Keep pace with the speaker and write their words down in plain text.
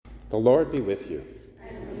The Lord be with you.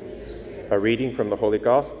 A reading from the Holy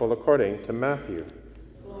Gospel according to Matthew.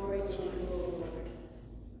 Glory to you, O Lord.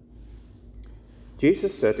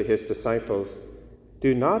 Jesus said to his disciples,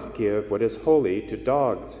 "Do not give what is holy to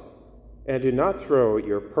dogs, and do not throw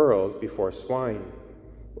your pearls before swine,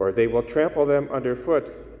 or they will trample them underfoot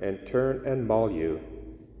and turn and maul you.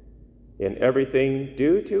 In everything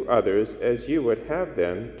do to others as you would have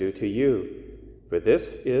them do to you, for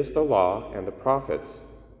this is the law and the prophets.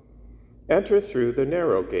 Enter through the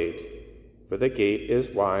narrow gate, for the gate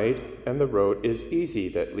is wide and the road is easy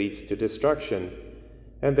that leads to destruction,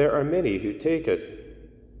 and there are many who take it.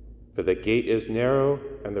 For the gate is narrow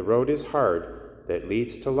and the road is hard that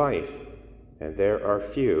leads to life, and there are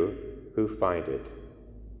few who find it."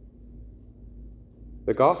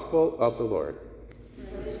 The Gospel of the Lord.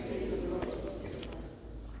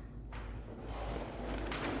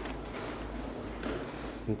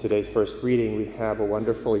 In today's first reading, we have a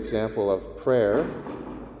wonderful example of prayer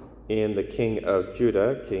in the king of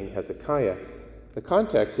Judah, King Hezekiah. The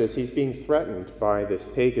context is he's being threatened by this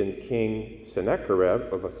pagan king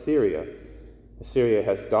Sennacherib of Assyria. Assyria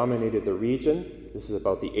has dominated the region. This is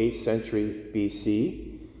about the 8th century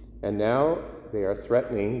BC. And now they are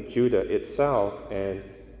threatening Judah itself. And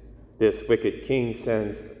this wicked king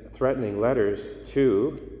sends threatening letters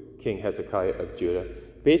to King Hezekiah of Judah,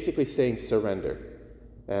 basically saying, "Surrender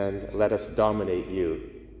and let us dominate you.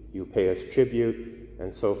 You pay us tribute,"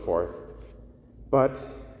 and so forth. But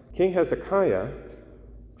King Hezekiah,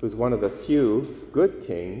 who's one of the few good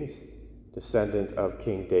kings, descendant of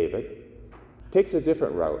King David, takes a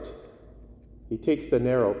different route. He takes the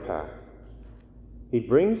narrow path. He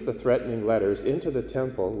brings the threatening letters into the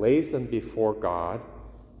temple, lays them before God,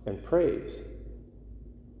 and prays.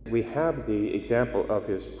 We have the example of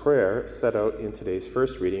his prayer set out in today's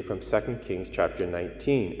first reading from 2 Kings chapter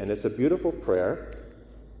 19, and it's a beautiful prayer.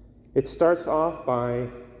 It starts off by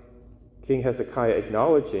King Hezekiah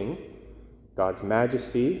acknowledging God's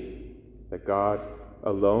majesty, that God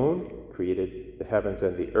alone created the heavens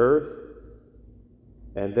and the earth,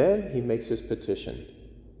 and then he makes his petition.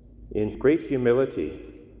 In great humility,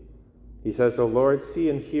 he says, "O Lord, see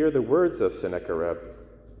and hear the words of Sennacherib,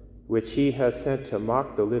 which he has sent to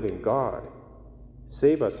mock the living God.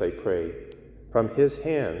 Save us, I pray, from his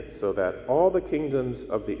hand, so that all the kingdoms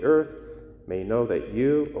of the earth may know that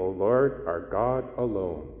you, O Lord, are God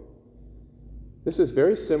alone." This is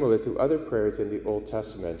very similar to other prayers in the Old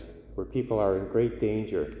Testament where people are in great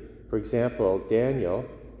danger. For example, Daniel,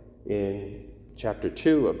 in chapter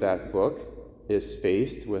 2 of that book, is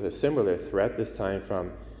faced with a similar threat, this time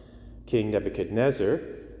from King Nebuchadnezzar,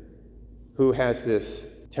 who has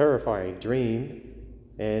this terrifying dream,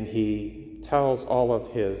 and he tells all of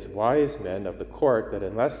his wise men of the court that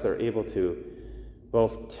unless they're able to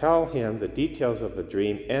both tell him the details of the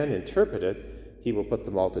dream and interpret it, he will put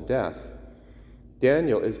them all to death.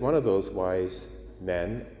 Daniel is one of those wise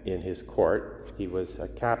men in his court. He was a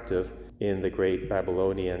captive in the great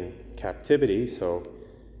Babylonian captivity, so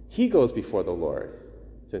he goes before the Lord,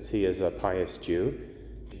 since he is a pious Jew.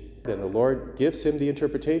 Then the Lord gives him the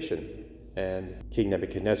interpretation. And King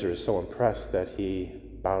Nebuchadnezzar is so impressed that he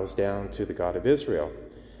bows down to the God of Israel.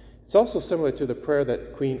 It's also similar to the prayer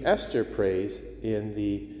that Queen Esther prays in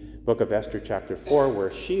the book of Esther chapter 4,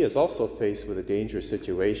 where she is also faced with a dangerous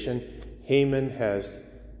situation. Haman has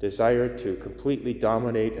desired to completely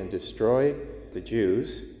dominate and destroy the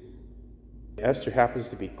Jews. Esther happens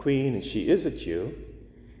to be queen, and she is a Jew.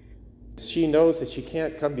 She knows that she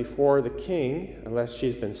can't come before the king unless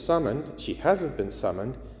she's been summoned. She hasn't been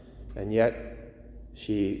summoned. And yet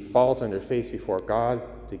she falls on her face before God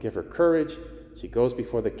to give her courage. She goes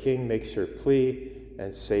before the king, makes her plea,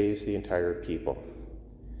 and saves the entire people.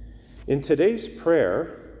 In today's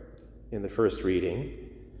prayer, in the first reading,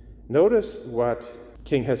 notice what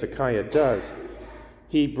King Hezekiah does.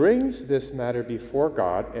 He brings this matter before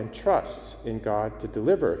God and trusts in God to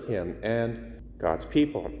deliver him and God's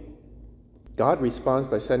people. God responds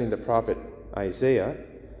by sending the prophet Isaiah,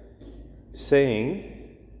 saying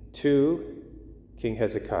to King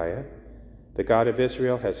Hezekiah, "The God of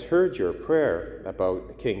Israel has heard your prayer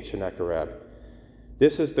about King Sennacherib.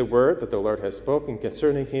 This is the word that the Lord has spoken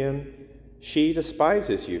concerning him. She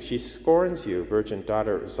despises you, she scorns you, virgin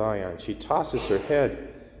daughter of Zion. She tosses her head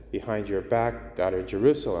behind your back, daughter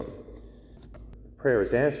Jerusalem." Prayer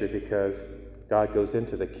is answered because God goes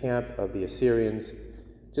into the camp of the Assyrians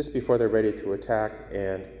just before they're ready to attack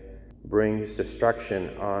and brings destruction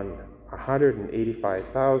on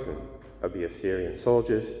 185,000 of the Assyrian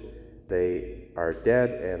soldiers. They are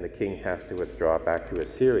dead, and the king has to withdraw back to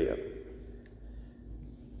Assyria.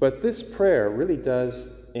 But this prayer really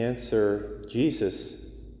does answer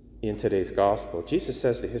Jesus in today's gospel. Jesus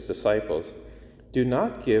says to his disciples, "Do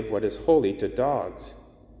not give what is holy to dogs,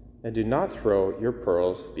 and do not throw your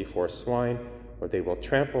pearls before swine, or they will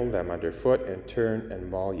trample them underfoot and turn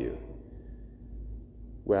and maul you."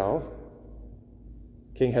 Well,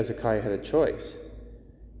 King Hezekiah had a choice.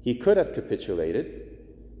 He could have capitulated,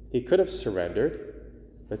 he could have surrendered,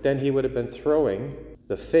 but then he would have been throwing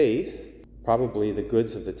the faith, probably the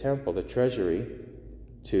goods of the temple, the treasury,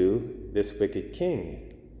 to this wicked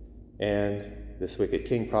king. And this wicked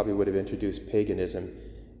king probably would have introduced paganism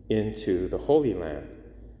into the Holy Land.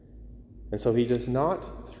 And so he does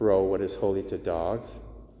not throw what is holy to dogs,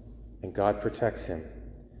 and God protects him.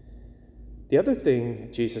 The other thing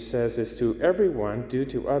Jesus says is, "To everyone do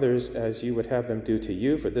to others as you would have them do to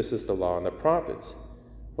you, for this is the law and the prophets."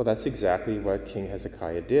 Well, that's exactly what King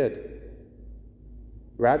Hezekiah did.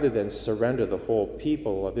 Rather than surrender the whole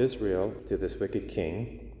people of Israel to this wicked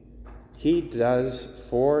king, he does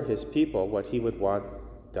for his people what he would want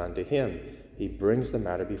done to him. He brings the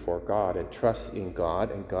matter before God and trusts in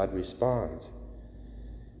God, and God responds.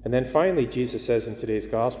 And then finally, Jesus says in today's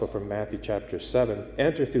gospel from Matthew chapter 7,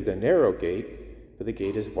 "Enter through the narrow gate, for the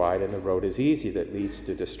gate is wide and the road is easy that leads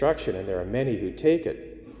to destruction, and there are many who take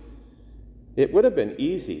it." It would have been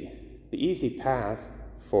easy, the easy path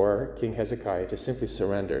for King Hezekiah to simply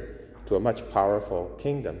surrender to a much powerful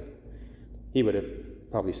kingdom. He would have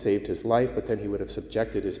probably saved his life, but then he would have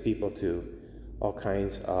subjected his people to all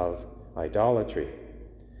kinds of idolatry.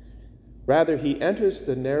 Rather, he enters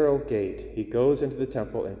the narrow gate. He goes into the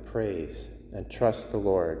temple and prays and trusts the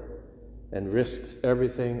Lord and risks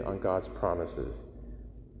everything on God's promises.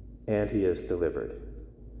 And he is delivered.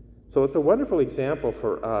 So it's a wonderful example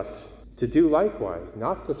for us to do likewise,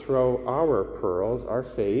 not to throw our pearls, our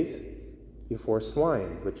faith, before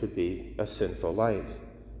swine, which would be a sinful life,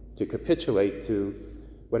 to capitulate to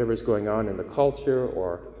whatever's going on in the culture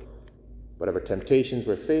or whatever temptations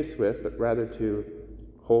we're faced with, but rather to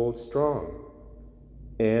hold strong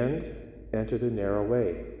and enter the narrow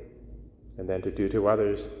way, and then to do to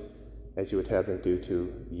others as you would have them do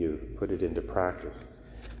to you. Put it into practice.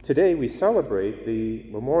 Today we celebrate the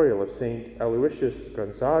memorial of St. Aloysius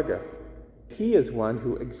Gonzaga. He is one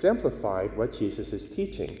who exemplified what Jesus is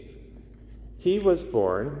teaching. He was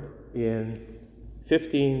born in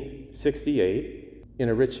 1568 in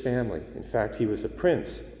a rich family. In fact, he was a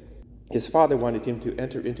prince. His father wanted him to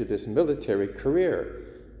enter into this military career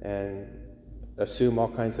and assume all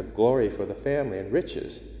kinds of glory for the family and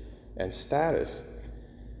riches and status.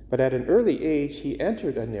 But at an early age, he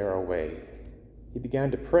entered a narrow way. He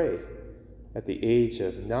began to pray. At the age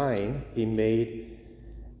of 9, he made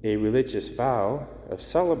a religious vow of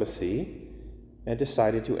celibacy and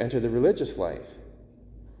decided to enter the religious life.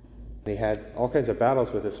 He had all kinds of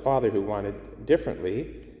battles with his father who wanted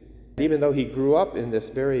differently. Even though he grew up in this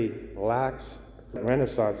very lax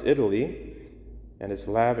Renaissance Italy and its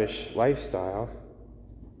lavish lifestyle,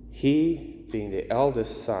 he, being the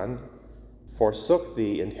eldest son, forsook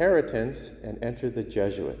the inheritance and entered the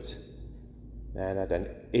Jesuits. And at an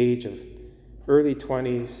age of early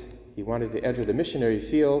 20s, he wanted to enter the missionary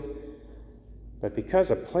field, but because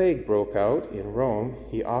a plague broke out in Rome,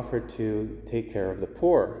 he offered to take care of the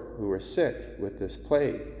poor who were sick with this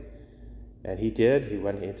plague. And he did. He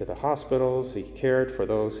went into the hospitals. He cared for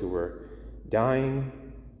those who were dying.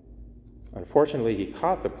 Unfortunately, he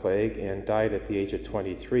caught the plague and died at the age of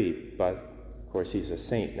 23. But, of course, he's a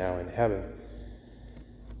saint now in heaven.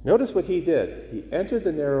 Notice what he did. He entered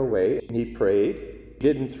the narrow way. He prayed. He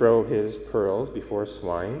didn't throw his pearls before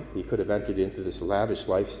swine. He could have entered into this lavish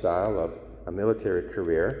lifestyle of a military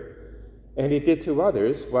career. And he did to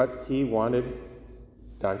others what he wanted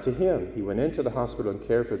done to him. He went into the hospital and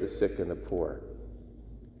cared for the sick and the poor.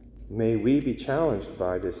 May we be challenged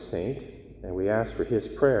by this saint, and we ask for his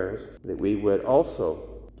prayers, that we would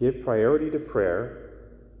also give priority to prayer,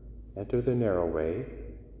 enter the narrow way,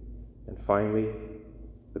 and finally,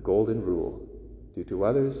 the golden rule: do to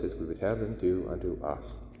others as we would have them do unto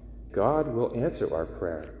us. God will answer our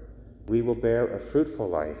prayer. We will bear a fruitful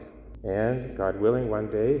life, and, God willing,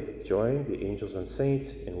 one day join the angels and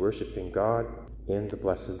saints in worshiping God in the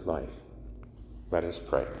blessed life. Let us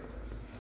pray.